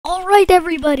Alright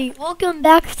everybody, welcome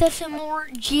back to some more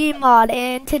Gmod,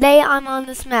 and today I'm on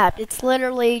this map. It's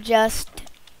literally just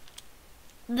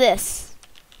this.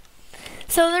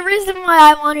 So the reason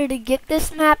why I wanted to get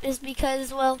this map is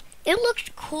because, well, it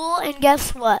looked cool, and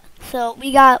guess what? So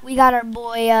we got our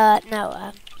boy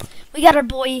we got our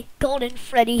boy Golden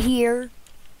Freddy here.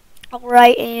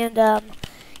 Alright, and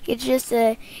it's just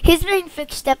he's being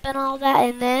fixed up and all that,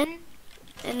 and then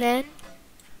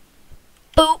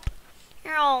boop.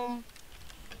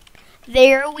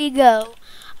 There we go.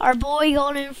 Our boy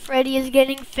Golden Freddy is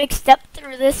getting fixed up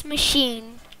through this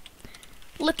machine.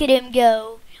 Look at him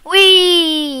go.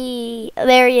 Whee!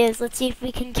 There he is. Let's see if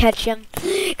we can catch him.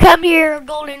 Come here,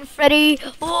 Golden Freddy.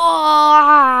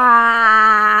 Oh,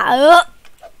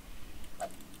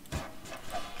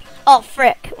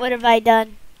 frick. What have I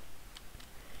done?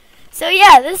 So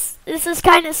yeah, this is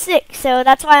kind of sick. So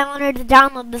that's why I wanted to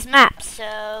download this map.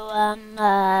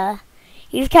 So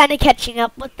he's kind of catching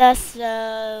up with us.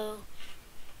 So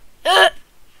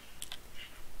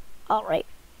all right.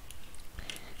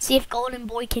 See if Golden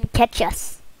Boy can catch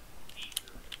us.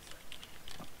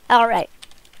 All right.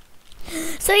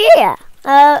 So yeah,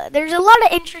 there's a lot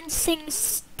of interesting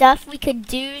stuff we could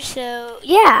do. So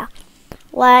yeah,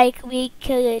 like we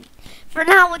could. For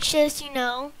now, let's just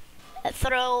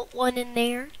throw one in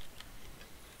there,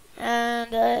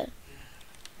 and we're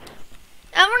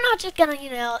not just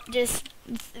gonna just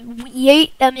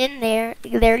yeet them in there.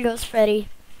 There goes Freddy.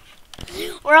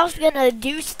 We're also gonna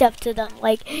do stuff to them.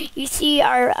 Like you see,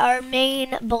 our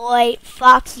main boy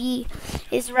Foxy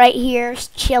is right here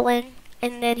chilling,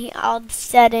 and then he all of a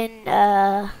sudden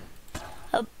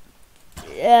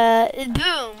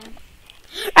boom.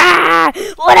 Ah!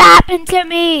 What happened to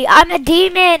me? I'm a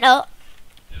demon. Oh.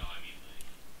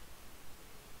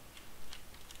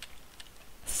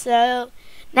 So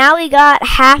now we got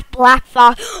half Black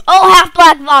Fox. Oh, half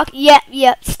Black Fox.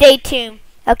 Yep. Stay tuned.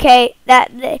 Okay,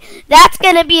 that's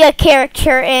gonna be a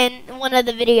character in one of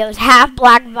the videos. Half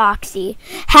Black Foxy.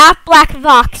 Half Black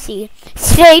Foxy.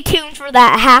 Stay tuned for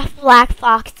that. Half Black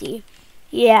Foxy.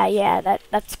 Yeah.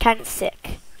 That's kind of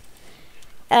sick.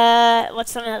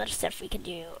 What's some other stuff we can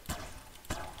do?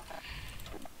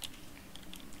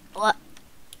 What?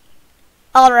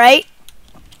 All right.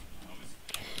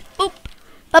 Boop.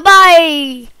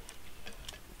 Bye-bye.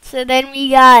 So then we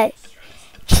got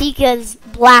Chica's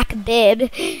black bib.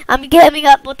 I'm coming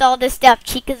up with all this stuff.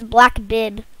 Chica's black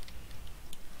bib.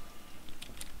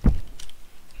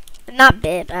 Not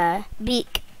bib,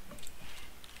 beak.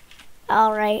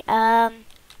 Alright,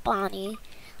 Bonnie.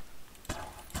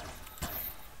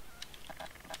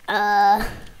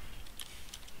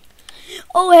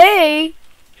 Oh hey!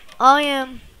 I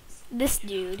am this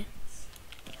dude.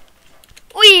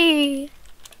 Whee!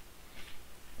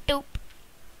 Dope.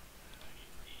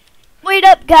 Wait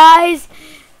up, guys.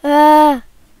 I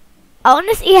want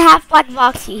to see half Black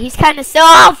Foxy. He's kind of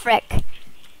oh frick.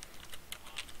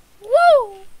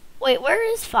 Woo! Wait, where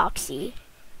is Foxy?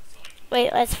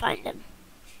 Wait, let's find him.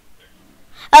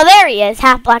 Oh, there he is,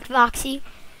 half Black Foxy.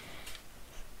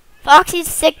 Foxy's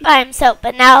sick by himself,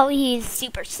 but now he's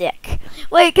super sick.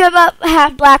 Wait, come up,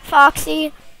 half Black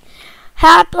Foxy.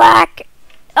 Half Black.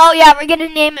 Oh yeah, we're gonna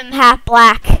name him Half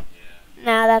Black.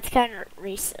 No, that's kind of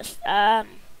racist.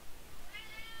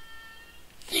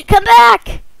 Come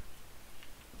back!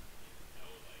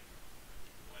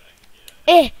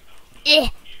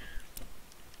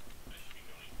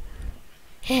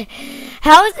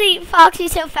 How is the Foxy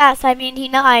so fast? I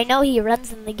mean, I know he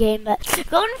runs in the game, but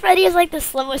Golden Freddy is like the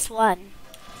slowest one.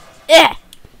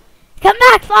 Come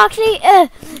back, Foxy!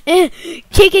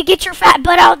 Chica, get your fat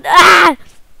butt out!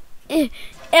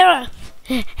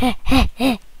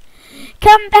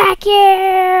 Come back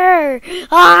here!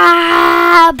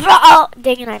 Ah, bro! Oh,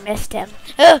 dang it, I missed him.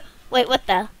 Wait, what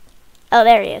the? Oh,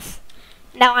 there he is.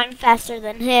 Now I'm faster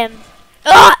than him.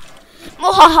 Ah!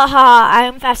 Mwahaha! I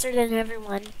am faster than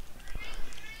everyone.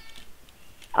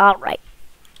 Alright.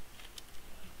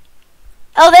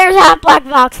 Oh, there's half Black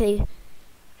Foxy.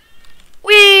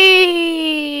 Whee!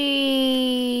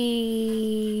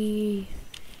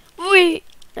 Whee!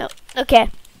 No,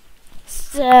 okay.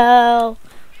 So,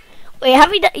 wait,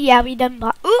 have we done? Yeah, we done.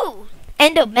 Ooh,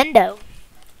 Endo Bendo.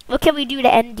 What can we do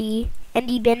to Endy?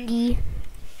 Endy Bendy.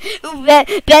 Ooh,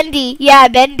 Bendy. Yeah,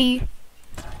 Bendy.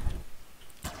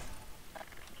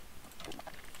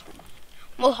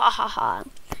 Mwahaha.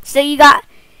 So you got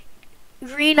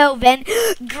Greeno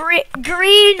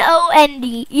Greeno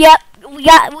Endy. Yep,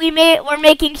 we're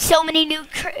making so many new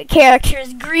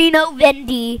characters. Greeno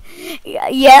Bendy.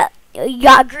 Yep. You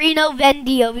got Greeno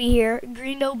Bendy over here.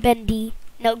 Greeno Bendy.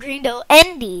 No, Greeno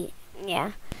Endy.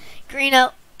 Yeah.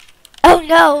 Greeno. Oh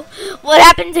no! What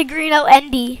happened to Greeno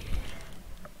Endy?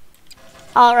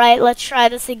 Alright, let's try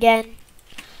this again.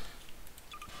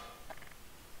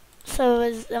 So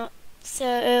it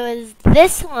was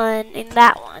this one and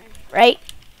that one, right?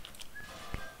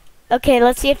 Okay,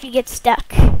 let's see if he gets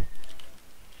stuck.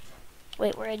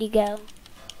 Wait, where'd he go?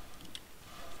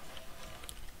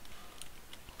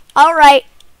 Alright,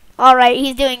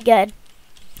 he's doing good.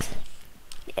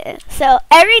 Yeah. So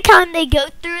every time they go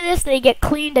through this, they get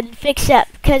cleaned and fixed up.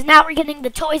 Because now we're getting the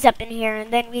toys up in here,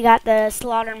 and then we got the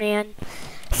Slaughterman.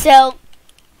 So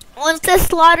once the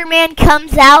Slaughterman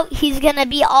comes out, he's gonna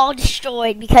be all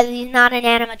destroyed because he's not an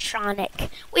animatronic.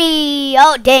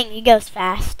 Oh dang, he goes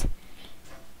fast.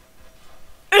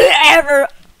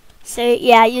 So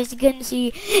yeah, you couldn't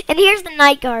see. And here's the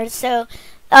night guard. So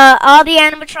all the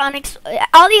animatronics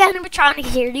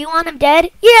here. Do you want them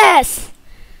dead? Yes.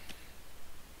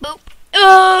 Boop.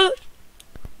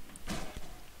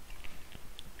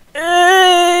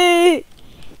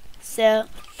 So,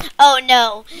 oh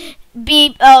no.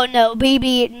 BB, oh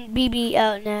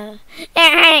no.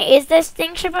 Hey, is this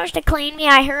thing supposed to clean me?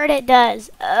 I heard it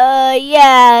does.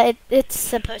 Yeah, it's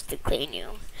supposed to clean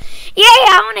you. Yeah,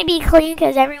 I want to be clean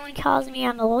because everyone calls me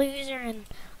I'm a loser and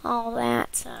all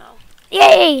that, so.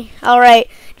 Yay! Alright,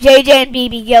 JJ and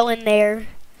BB go in there.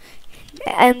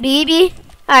 And BB?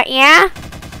 Yeah?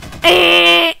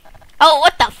 Oh,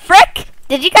 what the frick?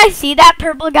 Did you guys see that?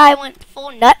 Purple guy went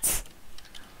full nuts.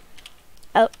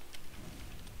 Oh.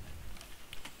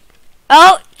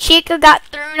 Oh, Chica got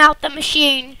thrown out the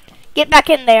machine. Get back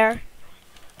in there.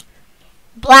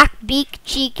 Black Beak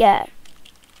Chica.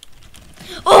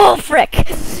 Oh, frick.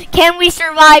 Can we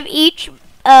survive each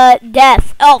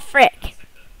death? Oh, frick.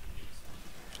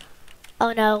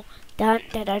 Oh, no. Dun,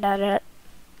 dun, dun, dun, dun.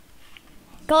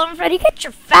 Golden Freddy, get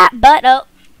your fat butt up.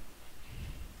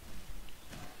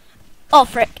 Oh,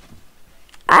 frick.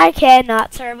 I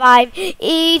cannot survive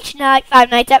each night. Five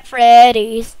Nights at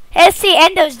Freddy's. Let's see,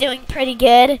 Endo's doing pretty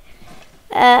good.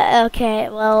 Okay,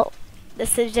 well,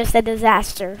 this is just a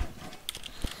disaster.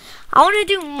 I want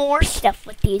to do more stuff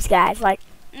with these guys, like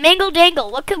Mingle Dangle.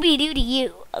 What could we do to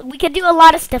you? We could do a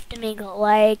lot of stuff to Mingle,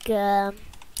 like,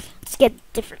 let's get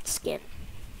different skin.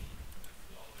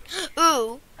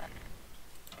 Ooh.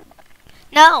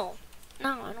 No,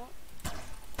 I don't.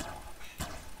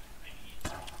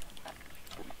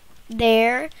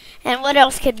 There. And what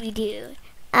else could we do?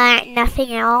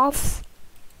 Nothing else.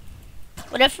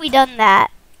 What if we done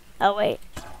that? Oh, wait.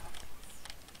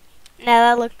 No,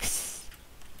 that looks...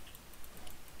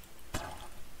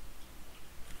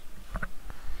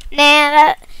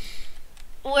 Nah,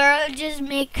 we'll just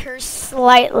make her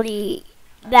slightly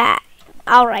that.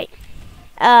 Alright.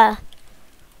 Down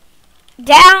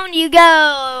you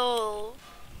go!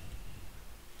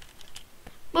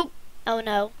 Boop. Oh,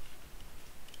 no.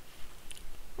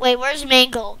 Wait, where's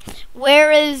Mangle?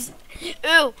 Where is...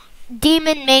 Ooh,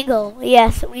 Demon Mangle.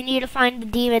 Yes, we need to find the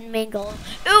Demon Mangle.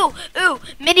 Ooh,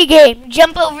 minigame.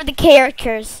 Jump over the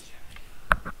characters.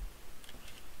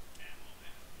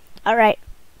 Alright.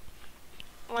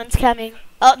 One's coming.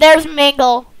 Oh, there's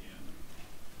Mangle.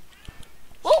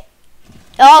 Ooh.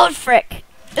 Oh, frick.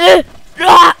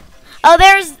 Oh,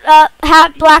 there's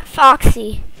Half Black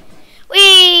Foxy.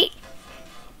 Wee.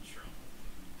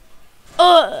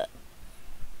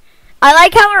 I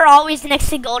like how we're always next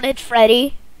to Golden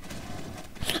Freddy.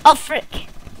 Oh, frick.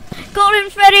 Golden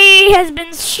Freddy has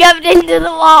been shoved into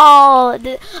the wall.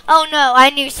 Oh, no.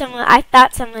 I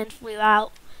thought someone flew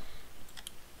out.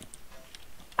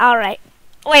 Alright.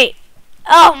 Wait.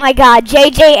 Oh, my God.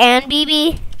 JJ and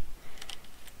BB?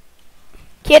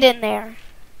 Get in there.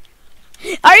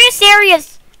 Are you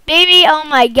serious? Baby, oh,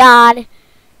 my God.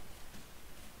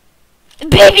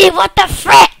 Baby, what the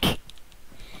frick?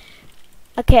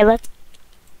 Okay, let's...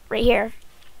 Right here.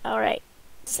 Alright.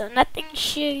 So nothing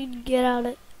should get out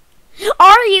of...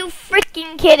 Are you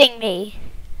freaking kidding me?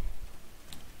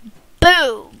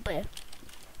 Boom. Who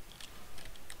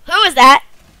was that?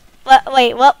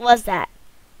 Wait, what was that?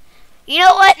 You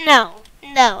know what? No,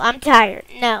 I'm tired.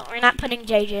 No, we're not putting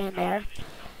JJ in there.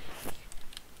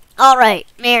 Alright,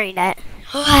 Marionette.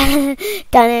 Dun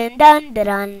dun dun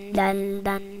dun dun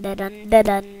dun dun dun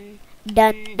dun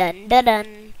dun dun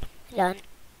dun dun.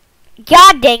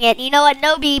 God dang it! You know what?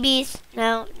 No BBs.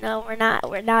 No, we're not.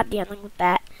 We're not dealing with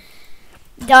that.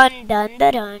 Dun dun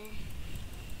dun dun.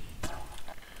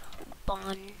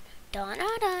 Bun. Dun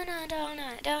dun dun dun dun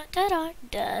dun dun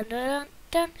dun dun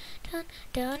dun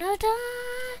dun dun dun.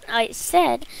 I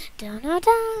said dun dun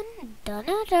dun dun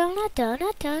dun dun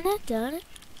dun dun dun.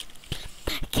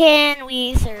 Can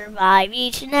we survive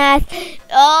each nest?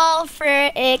 Oh,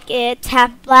 frick, it's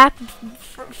half black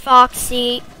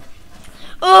foxy.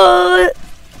 Oh!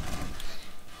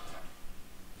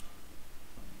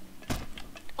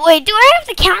 Wait, do I have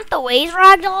to count the ways,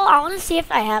 Ragdoll? I want to see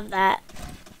if I have that.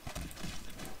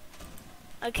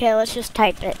 Okay, let's just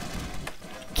type it.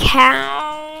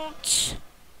 Count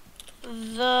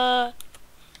the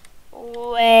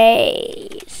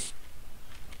ways.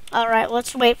 Alright,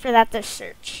 let's wait for that to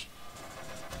search.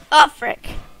 Oh, frick.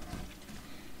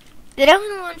 Did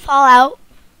anyone fall out?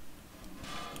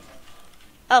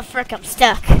 Oh, frick, I'm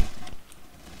stuck.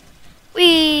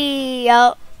 Whee!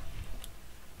 Oh.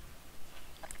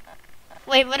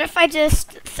 Wait, what if I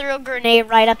just threw a grenade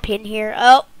right up in here?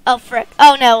 Oh, oh, frick.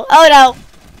 Oh, no. Oh, no.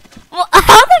 Well,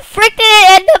 how the frick did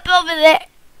it end up over there?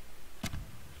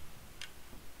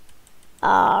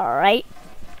 Alright.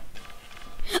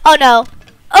 Oh, no.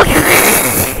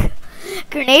 Oh,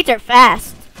 grenades are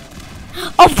fast.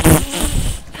 Oh,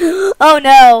 oh,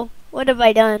 no. What have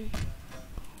I done?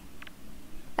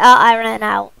 Oh, I ran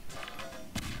out.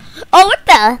 Oh, what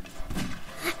the?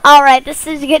 Alright, this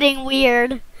is getting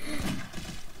weird.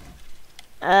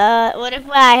 What if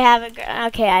I have a...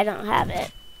 Okay, I don't have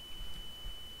it.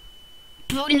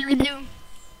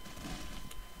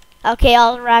 Okay,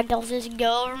 all the ragdolls just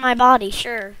go over my body,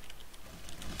 sure.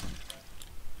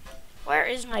 Where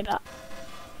is my body?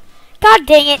 God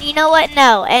dang it, you know what?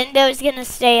 No, Endo's gonna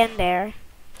stay in there.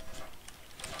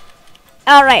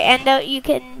 Alright, Endo, you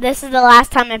can... This is the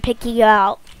last time I'm picking you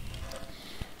out.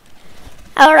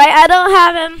 Alright, I don't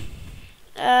have him.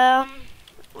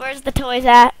 Where's the toys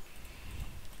at?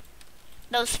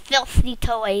 Those filthy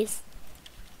toys.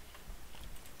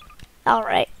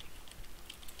 Alright.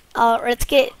 Let's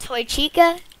get Toy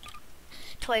Chica.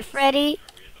 Toy Freddy.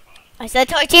 I said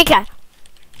Toy Chica.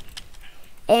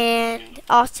 And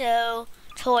also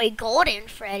Toy Golden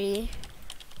Freddy.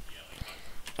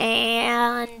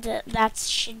 And that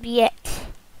should be it.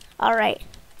 Alright.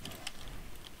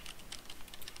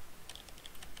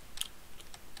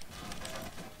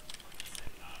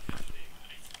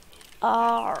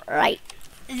 Alright.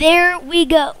 There we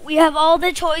go. We have all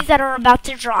the toys that are about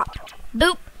to drop.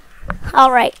 Boop.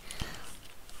 Alright.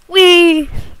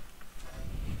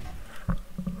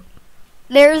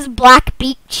 There's Black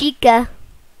Beak Chica.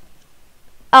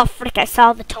 Oh, frick, I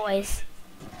saw the toys.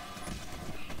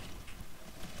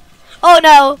 Oh,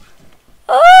 no.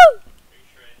 Oh!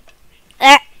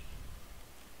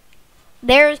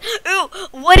 There's, ooh,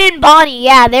 Wooden Bonnie.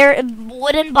 Yeah, there,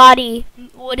 Wooden Bonnie.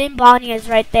 Wooden Bonnie is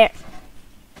right there.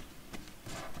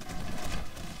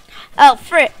 Oh,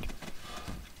 frick.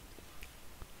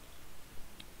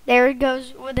 There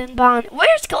goes Wooden Bonnie.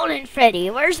 Where's Golden Freddy?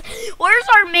 Where's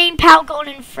our main pal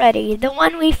Golden Freddy? The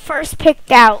one we first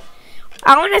picked out.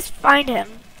 I want to find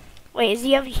him. Wait, is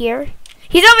he over here?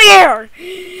 He's over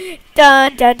here!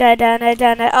 Dun, dun, dun, dun, dun,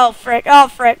 dun, dun. Oh, frick. Oh,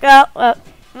 frick. Oh, oh.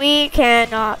 We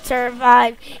cannot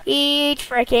survive each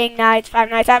freaking night. 5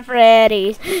 Nights at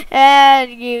Freddy's.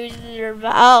 And you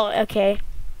survive. Oh, okay.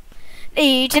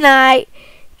 Each night.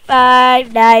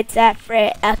 5 Nights at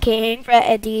King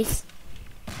Freddy's.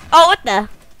 Oh, what the?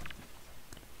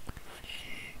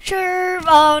 Sure.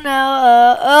 Oh,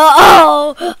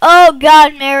 no. Oh,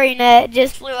 God, Marionette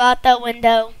just flew out the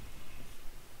window.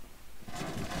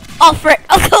 Oh, frick.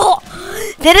 Oh,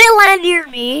 did it land near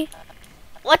me?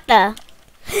 What the?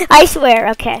 I swear,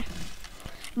 okay.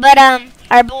 But,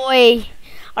 our boy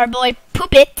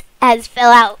Poopit has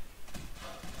fell out.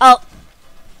 Oh.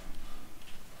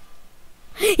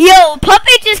 Yo,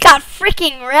 Puppet just got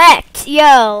freaking wrecked.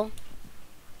 Yo.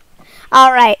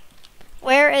 Alright.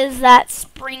 Where is that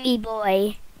springy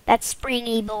boy? That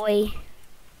springy boy.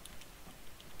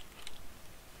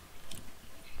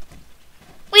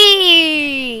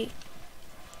 Whee!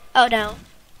 Oh, no.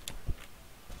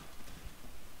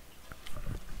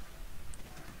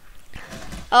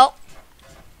 Oh.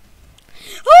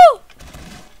 Woo!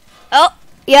 Oh,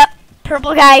 yep.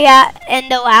 Purple guy got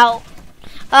Endo out.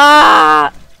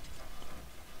 Oh,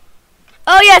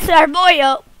 yes, our boy.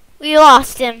 Oh, we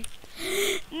lost him.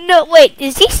 No, wait,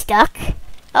 is he stuck?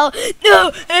 Oh,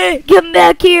 no, come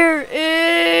back here.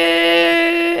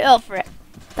 Oh, frick.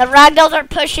 The ragdolls are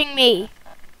pushing me.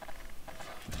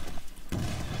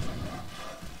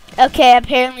 Okay,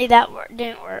 apparently that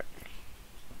didn't work.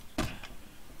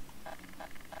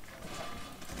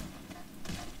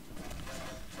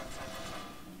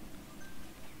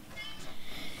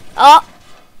 Oh,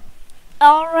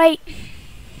 alright.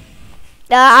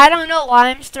 I don't know why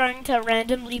I'm starting to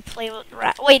randomly play with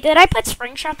Wait, did I put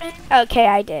Springtrap in? Okay,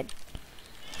 I did.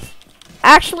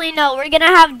 Actually, no. We're gonna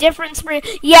have different spring.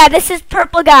 Yeah, this is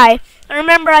purple guy.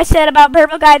 Remember I said about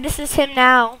purple guy? This is him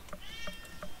now.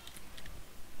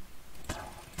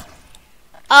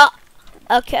 Oh.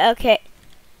 Okay. Okay.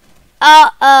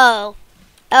 Oh.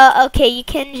 Okay. You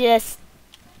can just.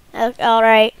 All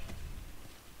right.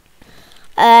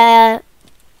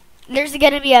 There's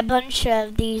gonna be a bunch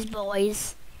of these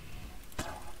boys.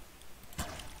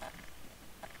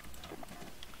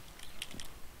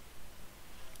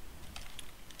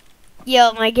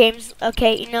 Yo, my game's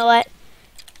okay. You know what?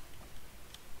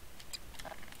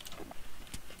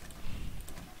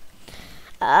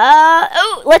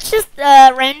 Oh, let's just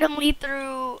randomly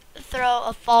throw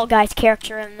a Fall Guys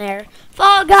character in there.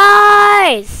 Fall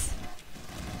Guys.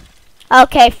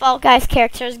 Okay, Fall Guys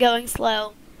character is going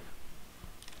slow.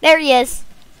 There he is.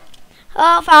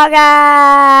 Oh, Fall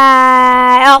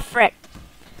Guys. Oh, frick.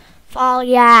 Fall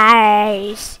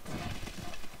Guys.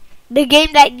 The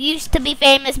game that used to be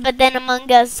famous, but then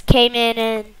Among Us came in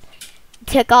and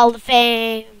took all the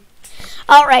fame.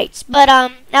 Alright, but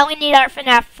now we need our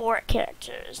FNAF 4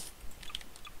 characters.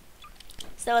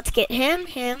 So let's get him.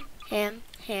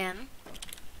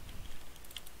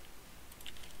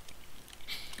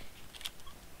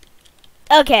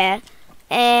 Okay.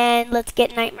 And let's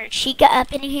get Nightmare Chica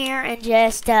up in here and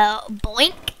just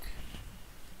boink.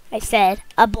 I said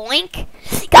a boink.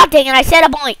 God dang it, I said a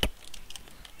boink.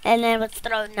 And then let's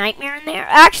throw Nightmare in there.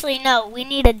 Actually, no, we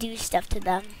need to do stuff to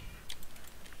them.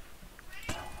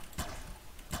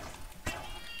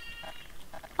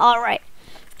 Alright.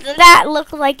 So that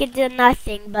looked like it did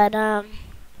nothing, but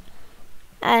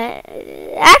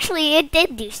actually it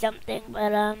did do something,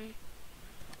 but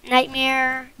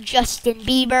Nightmare, Justin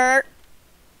Bieber.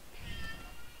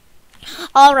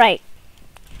 Alright.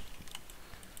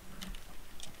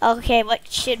 Okay, what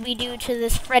should we do to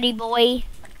this Freddy boy?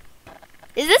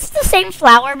 Is this the same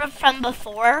flower from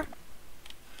before?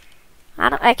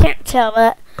 I can't tell,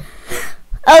 but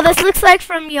oh, this looks like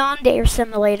from Yondeer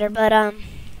Simulator, but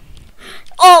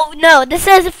oh no, this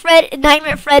says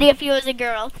Nightmare Freddy if he was a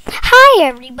girl. Hi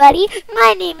everybody,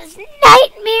 my name is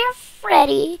Nightmare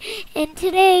Freddy, and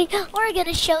today we're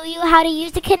gonna show you how to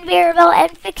use the conveyor belt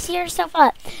and fix yourself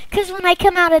up. Cause when I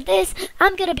come out of this,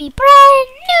 I'm gonna be brand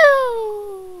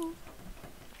new.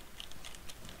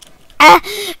 Okay,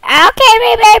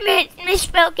 maybe I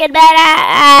misspoken, but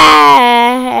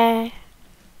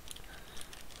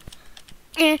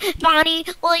Bonnie,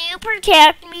 will you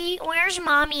protect me? Where's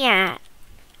Mommy at?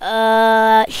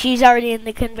 She's already in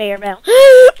the conveyor belt.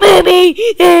 Mommy!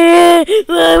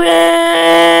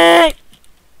 Mommy!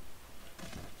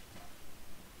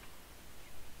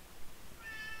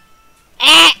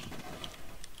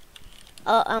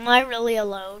 Am I really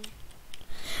alone?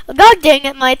 Oh, God dang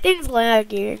it, my thing's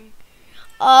lagging.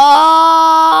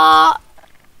 Block.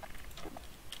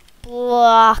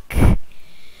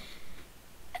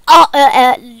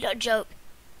 No joke.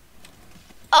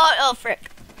 Oh,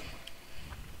 frick.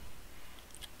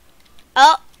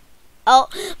 Oh,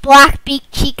 Black Beak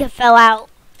Chica fell out.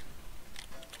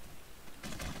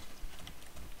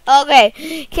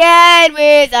 Okay. Can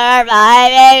we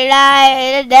survive a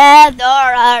life, death,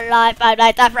 or a life? 5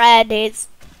 Nights at Freddy's.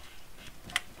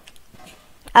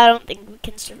 I don't think we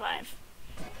can survive.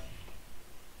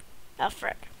 Oh,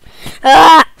 frick.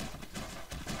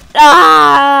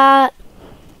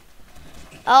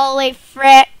 Holy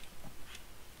frick.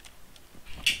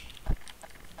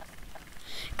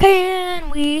 Can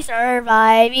we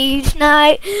survive each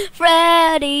night?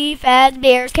 Freddy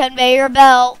Fazbear's Conveyor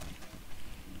Belt.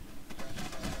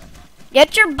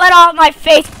 Get your butt off my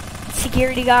face,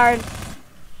 security guard.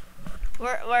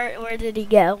 Where did he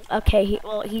go? Okay,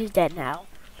 he's dead now.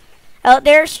 Oh,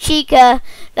 there's Chica,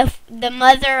 the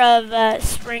mother of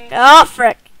Spring. Oh,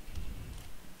 frick.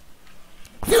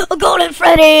 Oh, Golden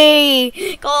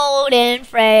Freddy! Golden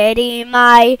Freddy,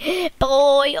 my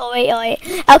boy. Oi.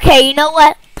 Okay, you know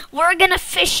what? We're gonna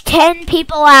fish 10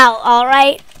 people out,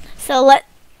 alright? So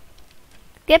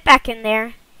get back in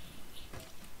there.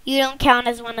 You don't count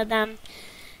as one of them.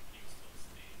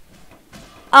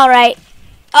 Alright.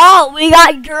 Oh, we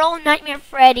got Girl Nightmare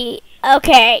Freddy.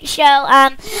 Okay, so,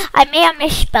 I may have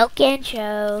misspoken,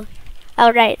 so.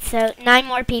 Alright, so 9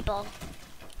 more people.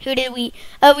 Who did we?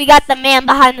 Oh, we got the man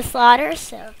behind the slaughter,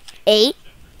 so 8.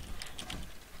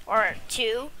 Or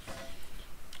 2.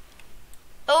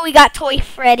 Oh, we got Toy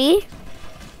Freddy.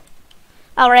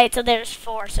 Alright, so there's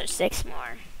 4, so 6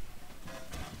 more.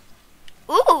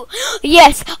 Ooh,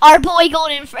 yes, our boy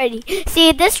Golden Freddy.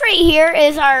 See, this right here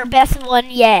is our best one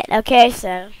yet. Okay,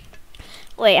 so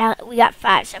wait, we got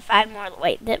 5, so 5 more.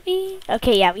 Wait, did we?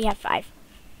 Okay, yeah, we have 5.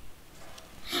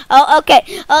 Oh, okay.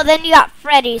 Oh, then you got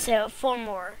Freddy, so 4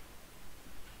 more.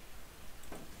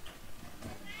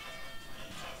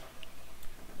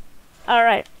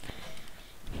 Alright.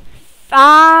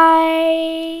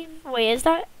 5. Wait, is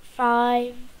that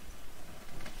 5?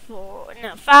 4.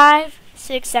 No, 5,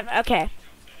 6, 7. Okay.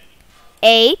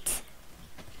 8,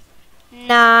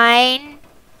 9,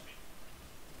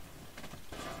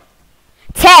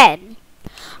 10.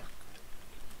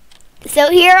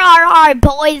 So here are our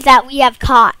boys that we have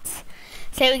caught.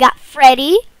 So we got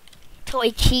Freddy, Toy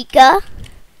Chica,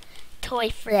 Toy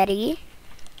Freddy,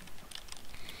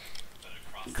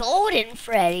 Golden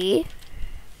Freddy,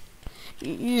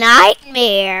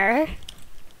 Nightmare,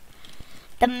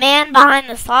 the man behind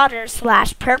the slaughter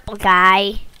 / purple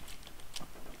guy.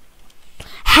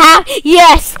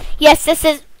 Yes, this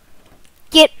is,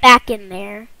 get back in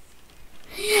there.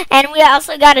 And we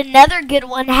also got another good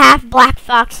one, Half Black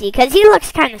Foxy, because he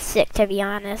looks kind of sick, to be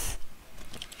honest.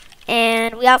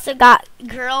 And we also got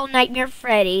Girl Nightmare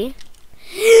Freddy.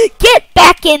 Get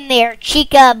back in there,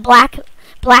 Chica, Black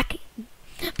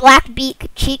Beak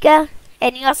Chica.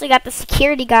 And you also got the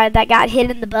security guard that got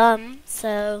hit in the bum.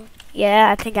 So,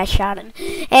 yeah, I think I shot him.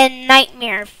 And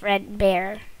Nightmare Fred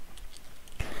Bear.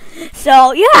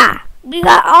 So, yeah, we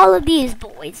got all of these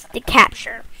boys to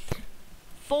capture.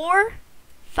 4,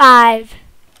 5,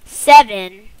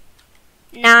 7,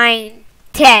 9,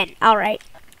 10. Alright.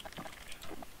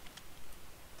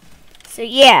 So,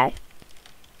 yeah.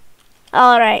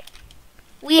 Alright.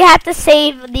 We have to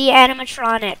save the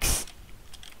animatronics.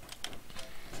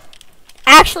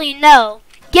 Actually, no.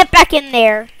 Get back in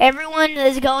there. Everyone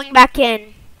is going back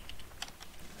in.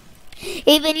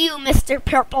 Even you, Mr.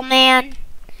 Purple Man.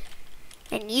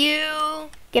 And you,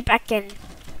 get back in.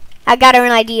 I got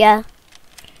an idea.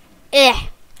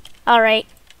 Alright.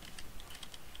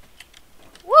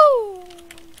 Woo!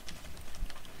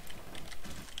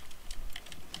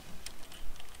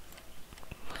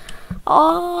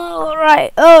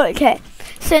 Alright. Okay.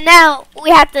 So now we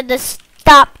have to just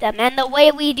stop them. And the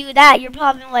way we do that, you're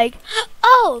probably like,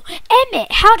 oh,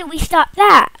 Emmett, how do we stop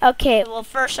that? Okay, well,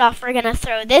 first off, we're going to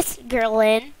throw this girl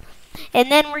in.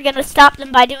 And then we're going to stop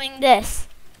them by doing this.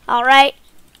 Alright?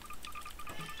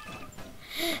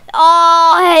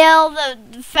 Oh, hell, the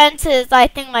fences. I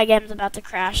think my game's about to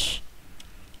crash.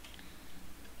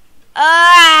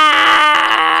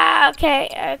 Okay.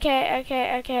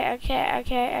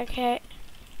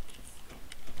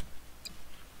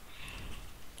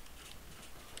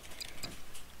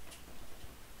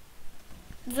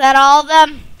 Is that all of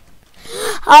them?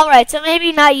 Alright, so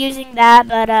maybe not using that,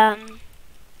 but,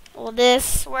 will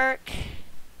this work?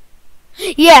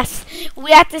 Yes!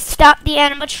 We have to stop the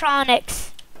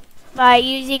animatronics by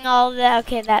using all the,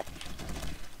 okay, that,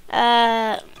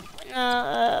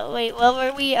 wait, what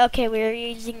were we? Okay, we were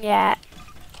using that.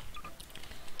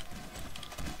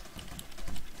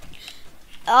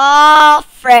 Oh,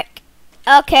 frick.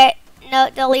 Okay, no,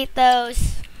 delete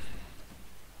those.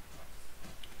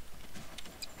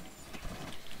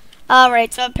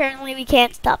 Alright, so apparently we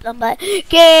can't stop them, but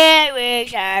can we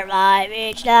survive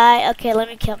each night? Okay, let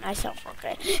me kill myself real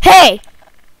quick. Hey!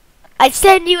 I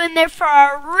sent you in there for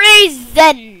a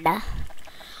reason!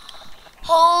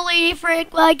 Holy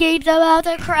frick, my game's about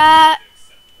to crash!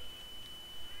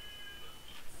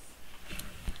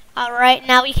 Alright,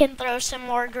 now we can throw some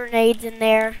more grenades in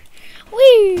there.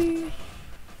 Whee!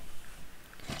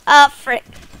 Frick.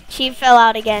 She fell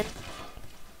out again.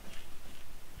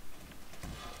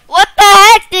 What the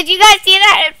heck? Did you guys see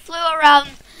that? It flew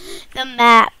around the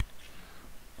map.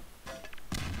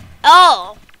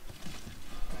 Oh.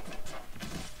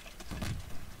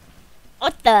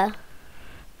 What the?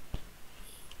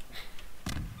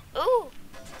 Ooh.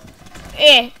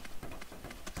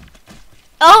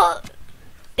 Oh.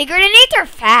 The grenades are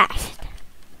fast.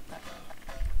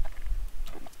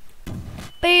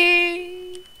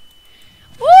 Bing.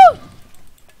 Woo.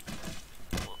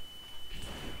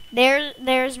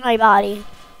 There's my body.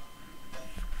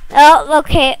 Oh,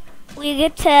 okay. We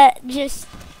get to just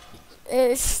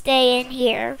stay in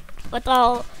here with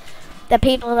all the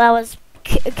people that was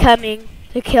coming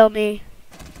to kill me.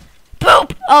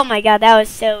 Boop! Oh my god, that was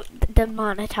so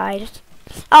demonetized.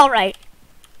 Alright.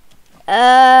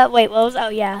 Wait, what was, oh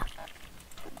yeah.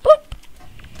 Boop!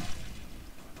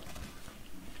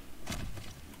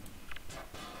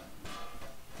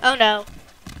 Oh no.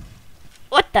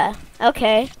 What the?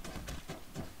 Okay.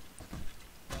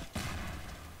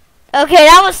 Okay,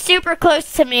 that was super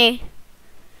close to me.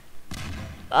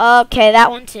 Okay,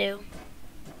 that one too.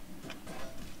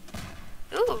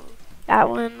 Ooh, that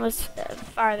one was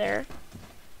farther.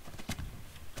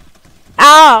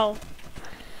 Ow!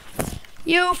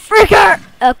 You freaker!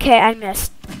 Okay, I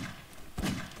missed.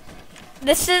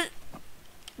 This is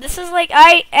like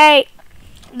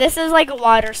this is like a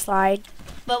water slide,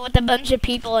 but with a bunch of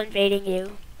people invading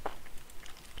you.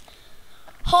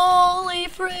 Holy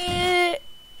frick!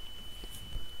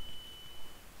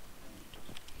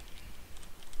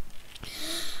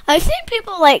 I've seen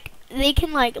people like they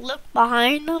can like look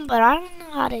behind them, but I don't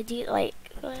know how to do like.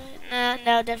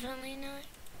 No, definitely not.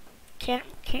 Can't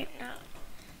no.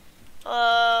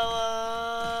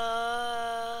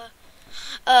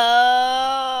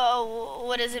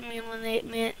 What does it mean when they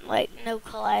meant like no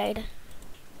collide?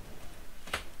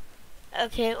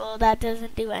 Okay, well that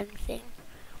doesn't do anything.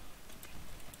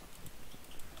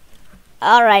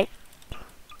 Alright.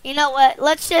 You know what?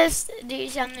 Let's just do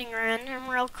something random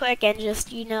real quick and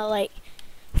just, you know, like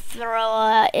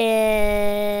throw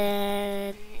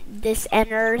in this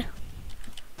Ennard.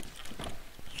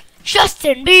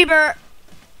 Justin Bieber!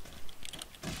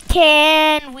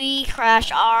 Can we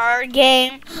crash our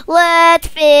game? Let's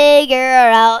figure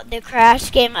out the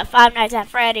crash game at Five Nights at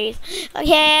Freddy's.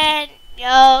 Okay,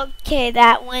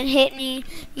 that one hit me.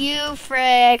 You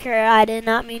fricker, I did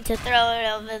not mean to throw it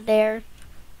over there.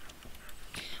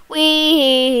 We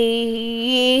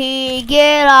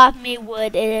get off me,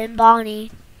 Wood and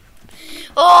Bonnie.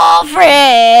 Oh,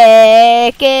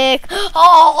 frick!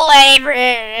 Holy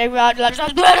frick!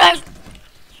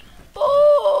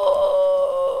 Oh.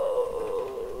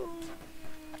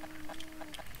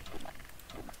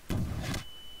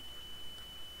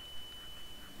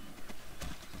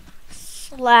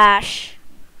 Slash.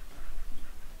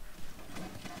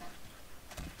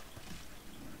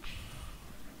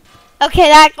 Okay,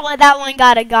 that one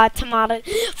got tomato.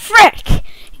 Frick!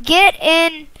 Get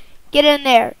in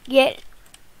there.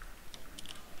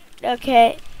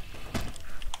 Okay.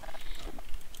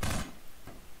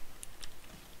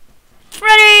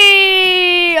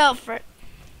 Freddy! Oh, frick.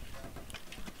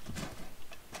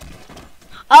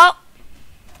 Oh!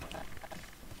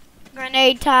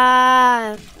 Grenade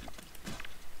time.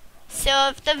 So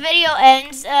if the video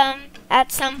ends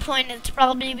at some point, it's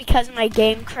probably because my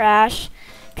game crashed.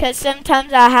 Because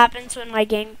sometimes that happens when my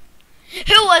game...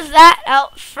 Who was that? Oh,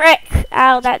 frick.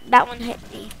 Ow, that one hit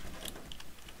me.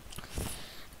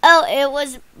 Oh, it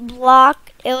was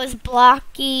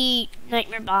Blocky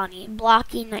Nightmare Bonnie.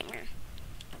 Blocky Nightmare.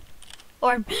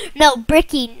 Or, no,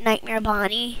 Bricky Nightmare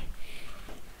Bonnie.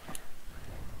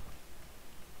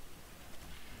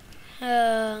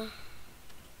 I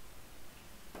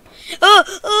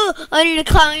need to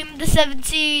climb the 7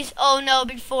 seas. Oh no,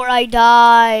 before I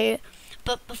die.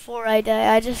 But before I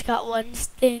die, I just got one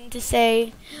thing to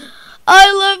say.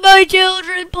 I love my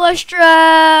children, Plush Trap.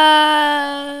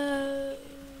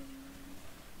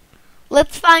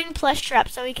 Let's find Plush Trap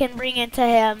so we can bring it to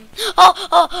him.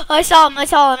 Oh, I saw him.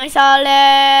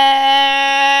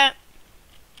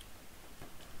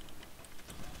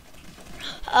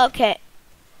 Okay.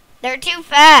 They're too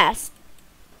fast.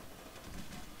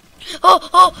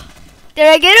 Oh, did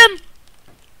I get him?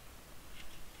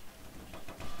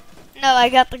 No, I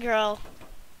got the girl.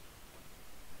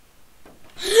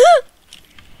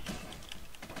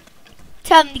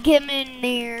 Time to get him in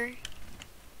there.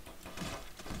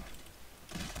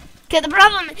 Cause the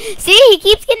problem, see, he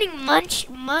keeps getting mushed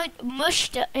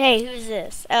up. Hey, who's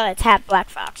this? Oh, it's Half Black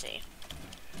Foxy.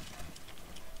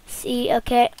 See,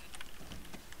 okay.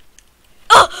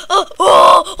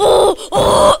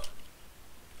 Oh!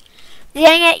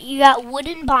 Dang it, you got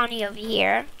Wooden Bonnie over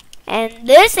here. And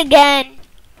this again.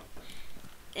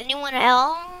 Anyone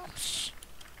else?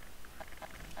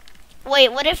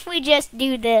 Wait, what if we just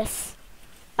do this?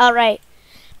 Alright.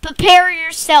 Prepare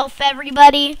yourself,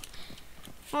 everybody,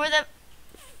 for the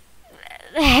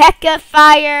heck of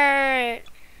fire.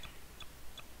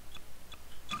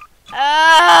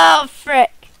 Oh,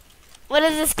 frick. What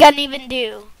does this gun even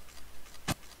do?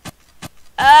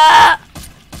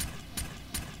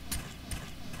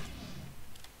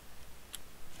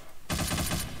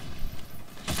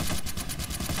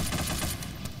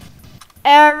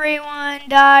 Everyone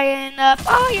die in the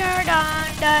fire, dun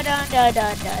dun dun dun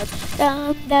dun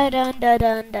dun dun dun dun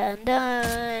dun dun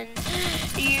dun.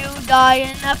 You die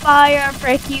in the fire,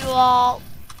 frick you all.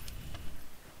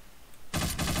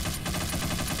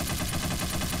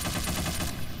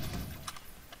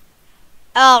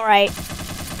 Alright.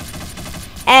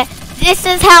 And this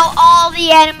is how all the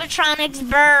animatronics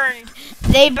burned.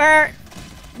 They burned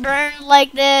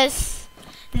like this.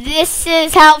 This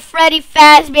is how Freddy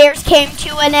Fazbear's came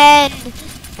to an end.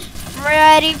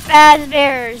 Freddy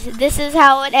Fazbear's. This is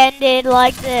how it ended,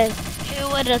 like this. Who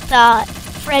would have thought?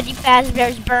 Freddy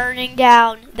Fazbear's burning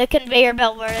down the conveyor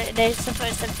belt where they're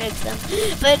supposed to fix them.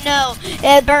 But no,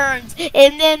 it burns.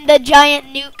 And then the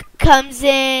giant nuke comes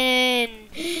in.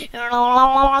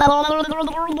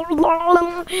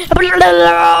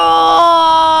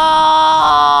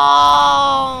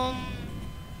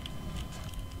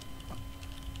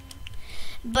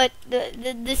 But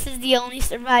this is the only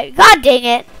survivor. God dang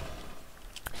it!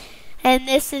 And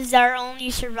this is our only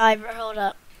survivor. Hold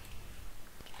up.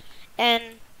 And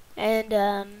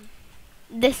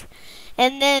this,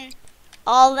 and then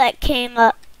all that came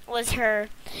up was her.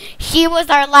 She was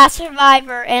our last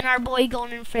survivor, and our boy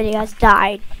Golden Freddy has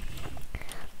died.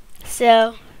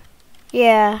 So,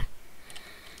 yeah.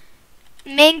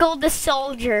 Mangled the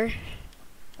soldier.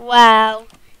 Wow,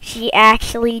 she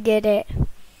actually did it.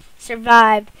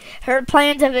 Survived. Her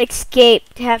plans of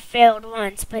escape have failed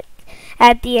once, but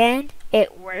at the end,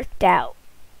 it worked out.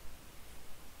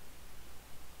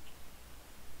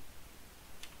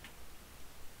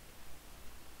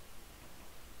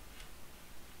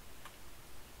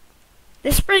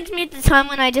 This brings me to the time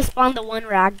when I just spawned the one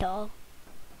ragdoll.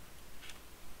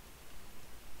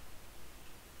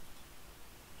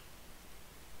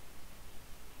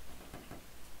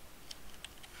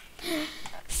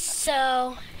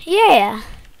 So, yeah.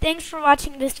 Thanks for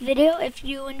watching this video. If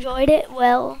you enjoyed it,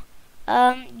 well,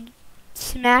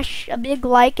 smash a big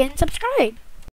like and subscribe.